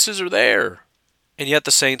the pieces are there. And yet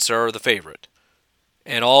the Saints are the favorite.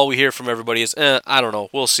 And all we hear from everybody is, I don't know,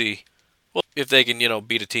 we'll see. Well, if they can,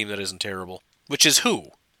 beat a team that isn't terrible. Which is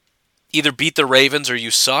who? Either beat the Ravens or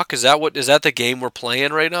you suck? Is that the game we're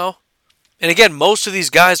playing right now? And again, most of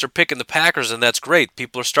these guys are picking the Packers, and that's great.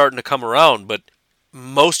 People are starting to come around, but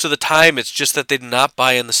most of the time it's just that they did not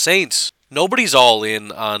buy in the Saints. Nobody's all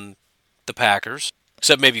in on the Packers,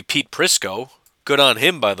 except maybe Pete Prisco. Good on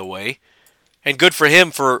him, by the way. And good for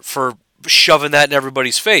him for shoving that in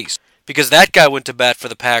everybody's face. Because that guy went to bat for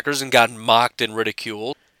the Packers and got mocked and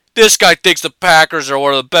ridiculed. This guy thinks the Packers are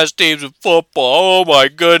one of the best teams in football. Oh my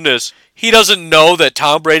goodness. He doesn't know that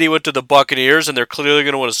Tom Brady went to the Buccaneers and they're clearly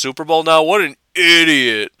going to win a Super Bowl now? What an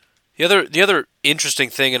idiot. The other interesting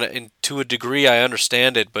thing, and to a degree I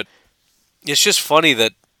understand it, but it's just funny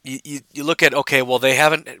that you look at, okay, well, they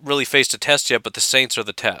haven't really faced a test yet, but the Saints are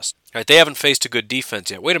the test. Right? They haven't faced a good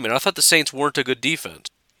defense yet. Wait a minute, I thought the Saints weren't a good defense.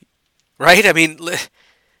 Right? I mean,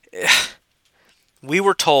 we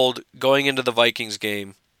were told going into the Vikings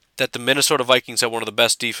game that the Minnesota Vikings have one of the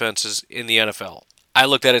best defenses in the NFL. I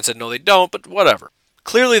looked at it and said, no, they don't, but whatever.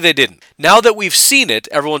 Clearly they didn't. Now that we've seen it,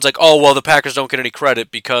 everyone's like, oh, well, the Packers don't get any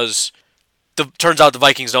credit because turns out the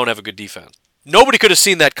Vikings don't have a good defense. Nobody could have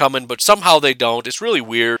seen that coming, but somehow they don't. It's really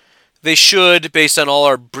weird. They should, based on all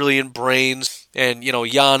our brilliant brains and,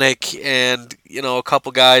 Yannick and, a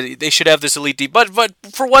couple guys. They should have this elite D. But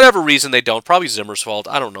for whatever reason, they don't. Probably Zimmer's fault.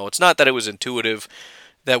 I don't know. It's not that it was intuitive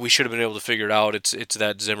that we should have been able to figure it out. It's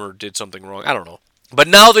that Zimmer did something wrong. I don't know. But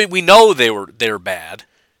now that we know they're bad,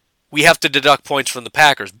 we have to deduct points from the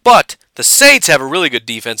Packers. But the Saints have a really good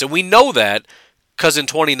defense, and we know that because in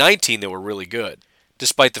 2019 they were really good,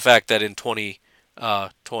 despite the fact that in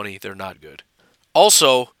 2020 they're not good.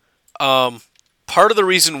 Also, part of the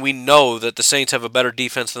reason we know that the Saints have a better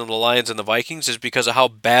defense than the Lions and the Vikings is because of how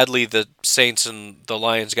badly the Saints and the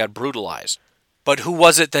Lions got brutalized. But who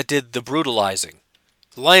was it that did the brutalizing?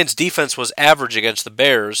 The Lions' defense was average against the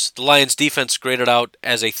Bears. The Lions' defense graded out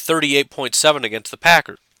as a 38.7 against the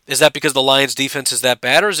Packers. Is that because the Lions' defense is that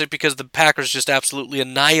bad, or is it because the Packers just absolutely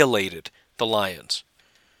annihilated the Lions?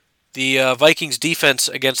 The Vikings' defense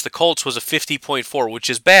against the Colts was a 50.4, which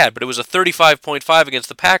is bad, but it was a 35.5 against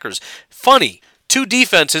the Packers. Funny, two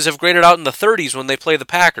defenses have graded out in the 30s when they play the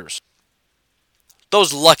Packers.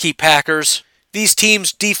 Those lucky Packers. These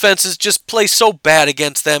teams' defenses just play so bad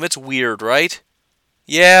against them. It's weird, right?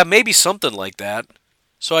 Yeah, maybe something like that.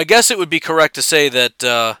 So I guess it would be correct to say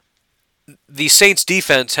that the Saints'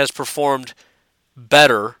 defense has performed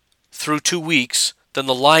better through 2 weeks than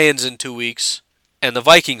the Lions in 2 weeks and the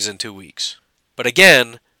Vikings in 2 weeks. But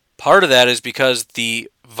again, part of that is because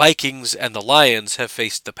the Vikings and the Lions have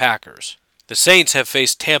faced the Packers. The Saints have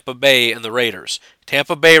faced Tampa Bay and the Raiders.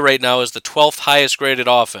 Tampa Bay right now is the 12th highest graded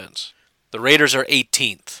offense. The Raiders are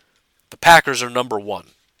 18th. The Packers are number 1.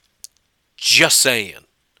 Just saying.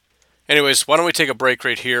 Anyways, why don't we take a break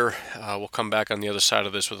right here? We'll come back on the other side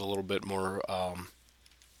of this with a little bit more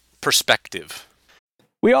perspective.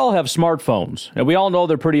 We all have smartphones, and we all know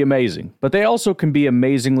they're pretty amazing, but they also can be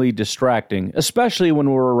amazingly distracting, especially when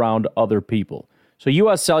we're around other people. So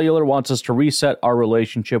US Cellular wants us to reset our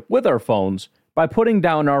relationship with our phones by putting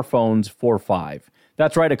down our phones for $5.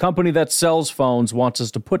 That's right, a company that sells phones wants us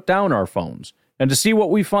to put down our phones. And to see what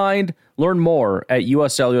we find, learn more at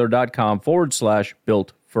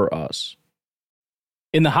uscellular.com/built-for-us.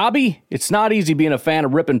 In the hobby, it's not easy being a fan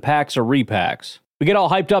of ripping packs or repacks. We get all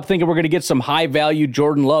hyped up thinking we're going to get some high-value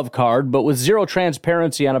Jordan Love card, but with zero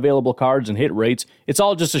transparency on available cards and hit rates, it's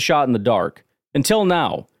all just a shot in the dark. Until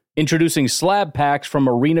now, introducing slab packs from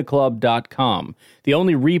arenaclub.com, the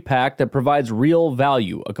only repack that provides real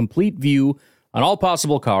value, a complete view on all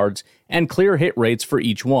possible cards, and clear hit rates for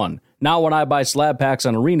each one. Now when I buy slab packs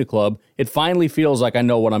on Arena Club, it finally feels like I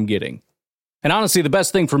know what I'm getting. And honestly, the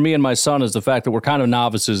best thing for me and my son is the fact that we're kind of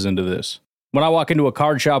novices into this. When I walk into a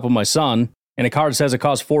card shop with my son, and a card says it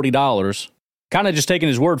costs $40, kind of just taking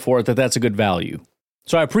his word for it that that's a good value.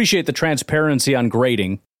 So I appreciate the transparency on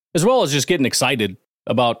grading, as well as just getting excited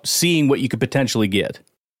about seeing what you could potentially get.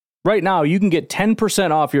 Right now, you can get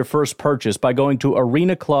 10% off your first purchase by going to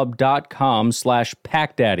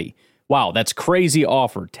arenaclub.com/packdaddy. Wow, that's crazy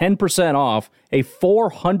offer. 10% off a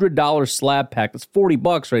 $400 slab pack. That's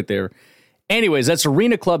 $40 right there. Anyways, that's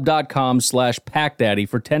arenaclub.com/packdaddy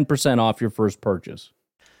for 10% off your first purchase.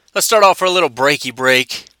 Let's start off for a little breaky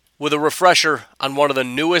break with a refresher on one of the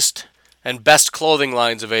newest and best clothing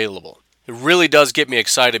lines available. It really does get me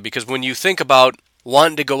excited because when you think about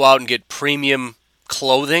wanting to go out and get premium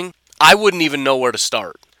clothing, I wouldn't even know where to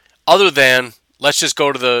start. Other than, let's just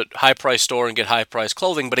go to the high-price store and get high-price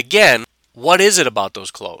clothing. But again, what is it about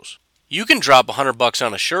those clothes? You can drop $100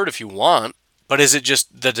 on a shirt if you want, but is it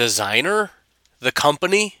just the designer, the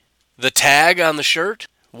company, the tag on the shirt?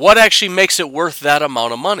 What actually makes it worth that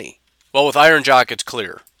amount of money? Well, with Iron Jock, it's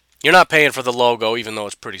clear. You're not paying for the logo, even though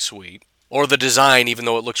it's pretty sweet, or the design, even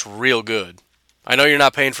though it looks real good. I know you're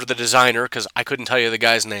not paying for the designer, because I couldn't tell you the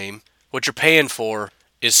guy's name. What you're paying for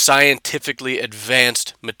is scientifically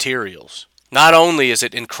advanced materials. Not only is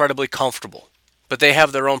it incredibly comfortable, but they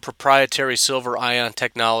have their own proprietary silver ion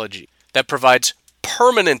technology that provides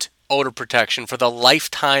permanent odor protection for the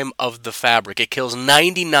lifetime of the fabric. It kills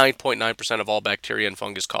 99.9% of all bacteria and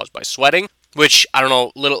fungus caused by sweating, which, I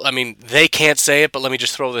don't know, they can't say it, but let me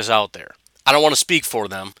just throw this out there. I don't want to speak for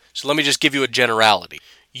them, so let me just give you a generality.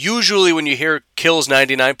 Usually when you hear kills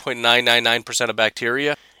 99.999% of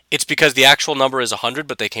bacteria, it's because the actual number is 100,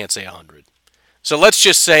 but they can't say 100. So let's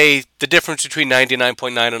just say the difference between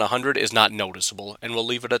 99.9 and 100 is not noticeable, and we'll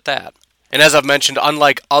leave it at that. And as I've mentioned,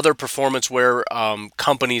 unlike other performance wear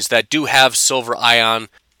companies that do have silver ion,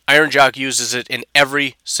 Iron Jock uses it in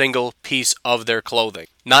every single piece of their clothing.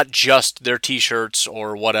 Not just their t-shirts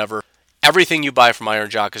or whatever. Everything you buy from Iron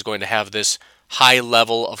Jock is going to have this high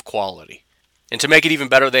level of quality. And to make it even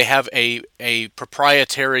better, they have a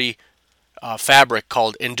proprietary fabric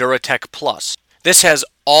called Enduratech Plus. This has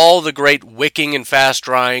all the great wicking and fast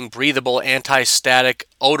drying, breathable, anti-static,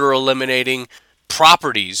 odor eliminating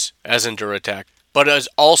properties as Enduratech, but is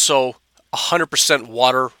also 100%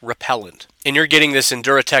 water repellent. And you're getting this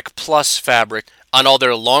Enduratech Plus fabric on all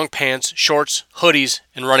their long pants, shorts, hoodies,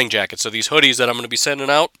 and running jackets. So these hoodies that I'm going to be sending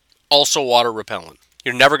out, also water repellent.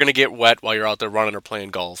 You're never going to get wet while you're out there running or playing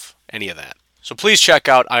golf, any of that. So please check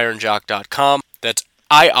out ironjock.com. That's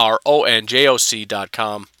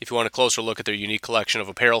ironjoc.com if you want a closer look at their unique collection of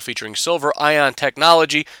apparel featuring silver ion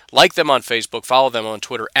technology. Like them on Facebook, follow them on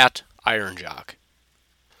Twitter at ironjock.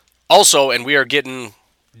 Also, and we are getting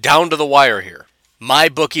down to the wire here,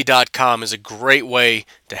 mybookie.com is a great way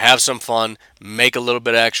to have some fun, make a little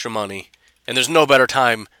bit of extra money, and there's no better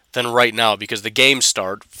time than right now because the games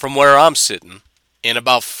start from where I'm sitting in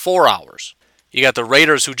about 4 hours. You got the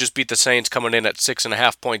Raiders who just beat the Saints coming in at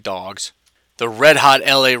 6.5-point dogs. The red-hot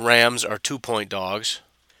LA Rams are 2-point dogs.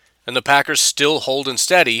 And the Packers still holding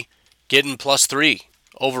steady, getting +3.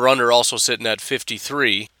 Over-under also sitting at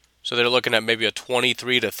 53. So they're looking at maybe a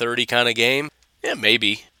 23-30 kind of game. Yeah,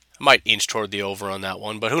 maybe. I might inch toward the over on that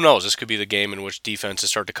one, but who knows? This could be the game in which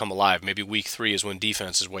defenses start to come alive. Maybe week 3 is when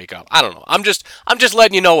defenses wake up. I don't know. I'm just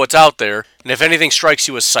letting you know what's out there. And if anything strikes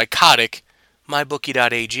you as psychotic,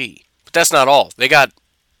 mybookie.ag. But that's not all. They got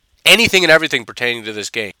anything and everything pertaining to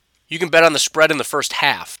this game. You can bet on the spread in the first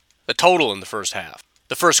half, the total in the first half,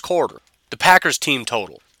 the first quarter, the Packers team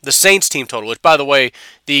total, the Saints team total, which, by the way,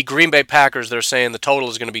 the Green Bay Packers, they're saying the total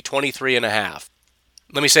is going to be 23.5.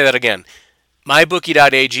 Let me say that again.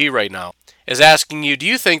 MyBookie.ag right now is asking you, do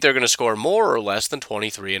you think they're going to score more or less than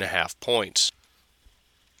 23.5 points?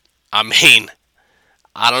 I mean,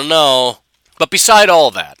 I don't know. But beside all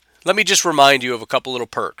that, let me just remind you of a couple little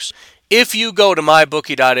perks. If you go to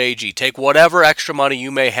mybookie.ag, take whatever extra money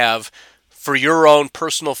you may have for your own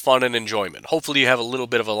personal fun and enjoyment. Hopefully you have a little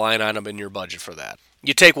bit of a line item in your budget for that.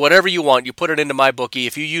 You take whatever you want, you put it into MyBookie.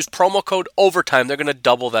 If you use promo code OVERTIME, they're going to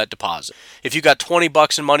double that deposit. If you got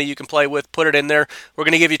 $20 in money you can play with, put it in there. We're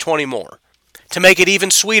going to give you 20 more. To make it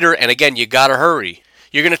even sweeter, and again, you got to hurry,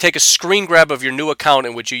 you're going to take a screen grab of your new account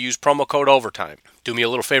in which you use promo code OVERTIME. Do me a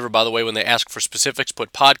little favor, by the way, when they ask for specifics,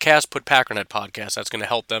 put podcast, put Packernet Podcast. That's going to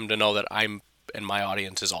help them to know that I'm and my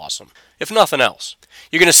audience is awesome. If nothing else,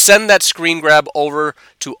 you're going to send that screen grab over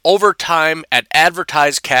to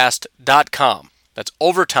overtime@advertisecast.com. That's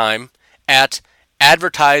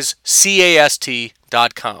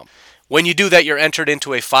overtime@advertisecast.com. When you do that, you're entered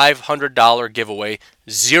into a $500 giveaway.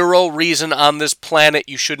 Zero reason on this planet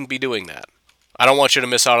you shouldn't be doing that. I don't want you to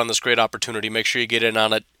miss out on this great opportunity. Make sure you get in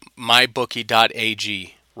on it.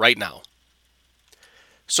 mybookie.ag right now.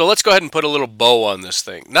 So let's go ahead and put a little bow on this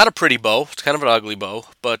thing. Not a pretty bow. It's kind of an ugly bow,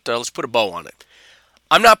 but let's put a bow on it.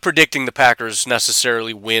 I'm not predicting the Packers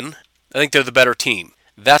necessarily win. I think they're the better team.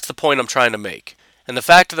 That's the point I'm trying to make. And the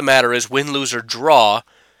fact of the matter is, win, lose, or draw,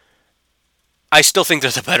 I still think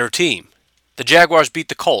they're the better team. The Jaguars beat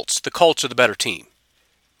the Colts. The Colts are the better team.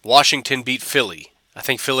 Washington beat Philly. I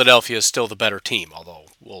think Philadelphia is still the better team, although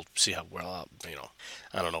we'll see how well,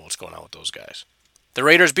 I don't know what's going on with those guys. The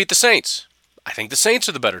Raiders beat the Saints. I think the Saints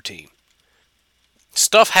are the better team.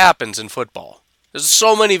 Stuff happens in football. There's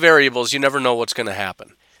so many variables, you never know what's going to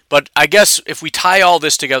happen. But I guess if we tie all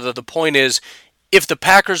this together, the point is, if the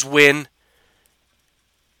Packers win,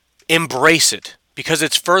 embrace it. Because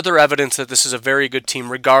it's further evidence that this is a very good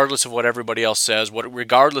team, regardless of what everybody else says,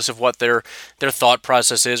 regardless of what their thought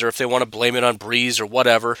process is, or if they want to blame it on Breeze or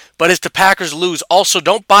whatever. But if the Packers lose, also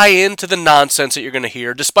don't buy into the nonsense that you're going to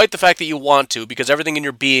hear, despite the fact that you want to, because everything in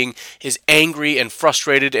your being is angry and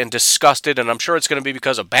frustrated and disgusted, and I'm sure it's going to be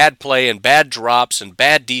because of bad play and bad drops and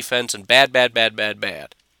bad defense and bad.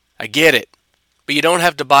 I get it. But you don't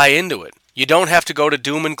have to buy into it. You don't have to go to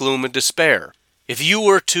doom and gloom and despair. If you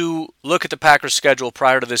were to look at the Packers' schedule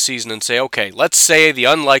prior to this season and say, okay, let's say the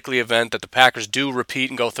unlikely event that the Packers do repeat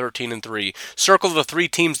and go 13-3, circle the 3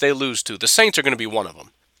 teams they lose to. The Saints are going to be one of them.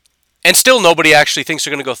 And still nobody actually thinks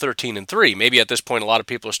they're going to go 13-3. Maybe at this point a lot of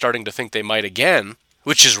people are starting to think they might again,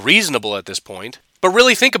 which is reasonable at this point. But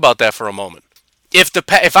really think about that for a moment.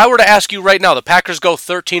 If I were to ask you right now, the Packers go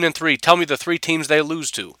 13-3, tell me the 3 teams they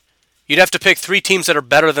lose to. You'd have to pick 3 teams that are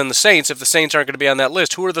better than the Saints if the Saints aren't going to be on that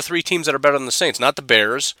list. Who are the 3 teams that are better than the Saints? Not the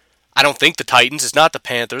Bears. I don't think the Titans. It's not the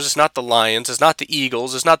Panthers. It's not the Lions. It's not the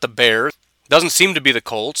Eagles. It's not the Bears. It doesn't seem to be the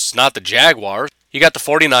Colts. It's not the Jaguars. You got the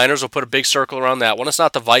 49ers. We'll put a big circle around that one. It's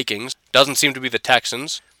not the Vikings. It doesn't seem to be the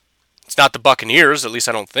Texans. It's not the Buccaneers. At least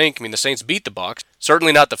I don't think. I mean, the Saints beat the Bucs.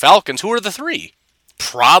 Certainly not the Falcons. Who are the 3?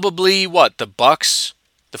 Probably, the Bucs,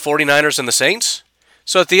 the 49ers, and the Saints?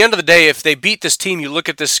 So at the end of the day, if they beat this team, you look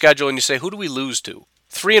at this schedule and you say, who do we lose to?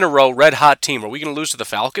 3 in a row, red-hot team. Are we going to lose to the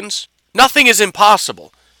Falcons? Nothing is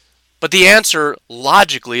impossible. But the answer,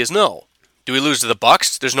 logically, is no. Do we lose to the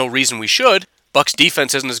Bucs? There's no reason we should. Bucs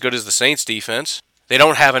defense isn't as good as the Saints defense. They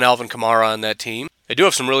don't have an Alvin Kamara on that team. They do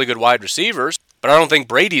have some really good wide receivers, but I don't think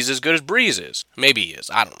Brady's as good as Breeze is. Maybe he is.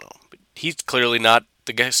 I don't know. But he's clearly not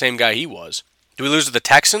the same guy he was. Do we lose to the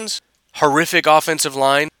Texans? Horrific offensive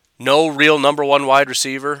line. No real number one wide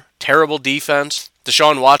receiver. Terrible defense.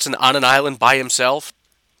 Deshaun Watson on an island by himself.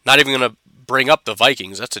 Not even going to bring up the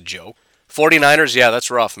Vikings. That's a joke. 49ers, yeah, that's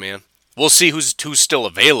rough, man. We'll see who's still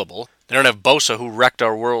available. They don't have Bosa, who wrecked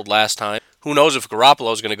our world last time. Who knows if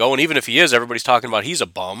Garoppolo's going to go, and even if he is, everybody's talking about he's a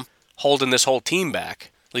bum, holding this whole team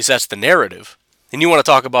back. At least that's the narrative. And you want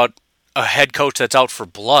to talk about a head coach that's out for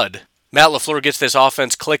blood. Matt LaFleur gets this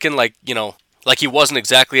offense clicking like he wasn't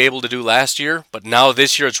exactly able to do last year, but now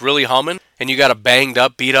this year it's really humming, and you got a banged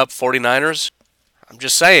up, beat up 49ers. I'm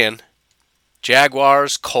just saying.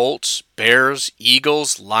 Jaguars, Colts, Bears,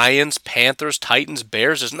 Eagles, Lions, Panthers, Titans,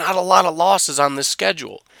 Bears. There's not a lot of losses on this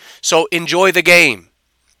schedule. So enjoy the game.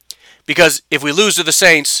 Because if we lose to the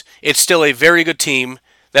Saints, it's still a very good team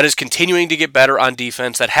that is continuing to get better on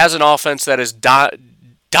defense, that has an offense that is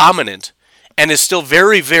dominant, and is still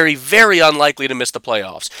very, very, very unlikely to miss the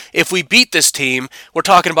playoffs. If we beat this team, we're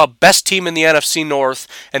talking about best team in the NFC North,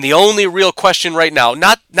 and the only real question right now,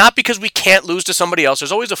 not because we can't lose to somebody else,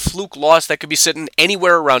 there's always a fluke loss that could be sitting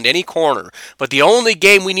anywhere around any corner, but the only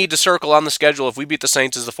game we need to circle on the schedule if we beat the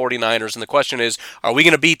Saints is the 49ers, and the question is, are we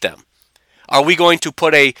going to beat them? Are we going to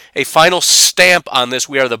put a final stamp on this?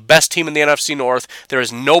 We are the best team in the NFC North. There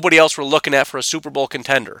is nobody else we're looking at for a Super Bowl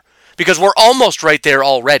contender. Because we're almost right there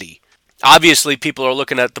already. Obviously, people are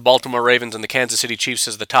looking at the Baltimore Ravens and the Kansas City Chiefs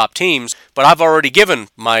as the top teams, but I've already given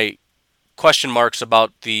my question marks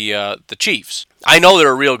about the Chiefs. I know they're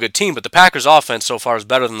a real good team, but the Packers' offense so far is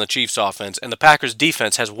better than the Chiefs' offense, and the Packers'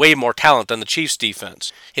 defense has way more talent than the Chiefs'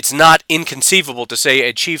 defense. It's not inconceivable to say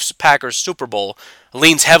a Chiefs-Packers Super Bowl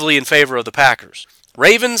leans heavily in favor of the Packers.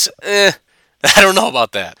 Ravens, I don't know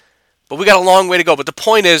about that. But we got a long way to go. But the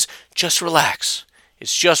point is, just relax.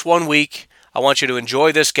 It's just 1 week. I want you to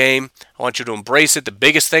enjoy this game. I want you to embrace it. The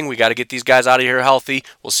biggest thing, we got to get these guys out of here healthy.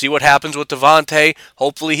 We'll see what happens with Devontae.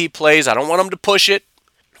 Hopefully he plays. I don't want him to push it.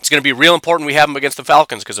 It's going to be real important we have him against the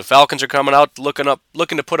Falcons because the Falcons are coming out looking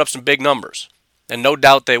to put up some big numbers. And no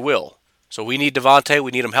doubt they will. So we need Devontae.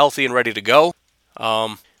 We need him healthy and ready to go.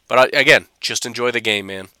 But again, just enjoy the game,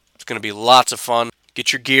 man. It's going to be lots of fun.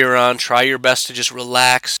 Get your gear on. Try your best to just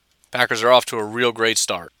relax. Packers are off to a real great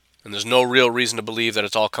start. And there's no real reason to believe that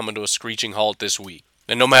it's all coming to a screeching halt this week.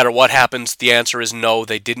 And no matter what happens, the answer is no,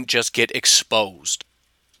 they didn't just get exposed.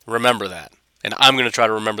 Remember that. And I'm going to try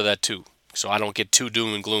to remember that too, so I don't get too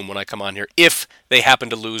doom and gloom when I come on here, if they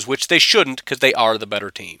happen to lose, which they shouldn't, because they are the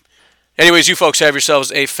better team. Anyways, you folks have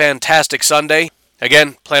yourselves a fantastic Sunday.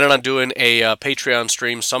 Again, planning on doing a Patreon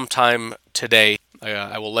stream sometime today.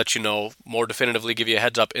 I will let you know more definitively, give you a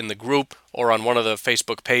heads up in the group or on one of the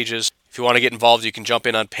Facebook pages. If you want to get involved, you can jump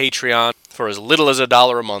in on Patreon for as little as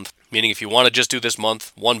 $1 a month. Meaning if you want to just do this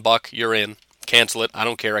month, $1, you're in. Cancel it. I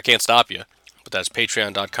don't care. I can't stop you. But that's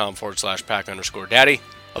patreon.com/Pack_Daddy.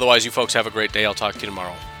 Otherwise, you folks have a great day. I'll talk to you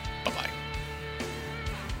tomorrow.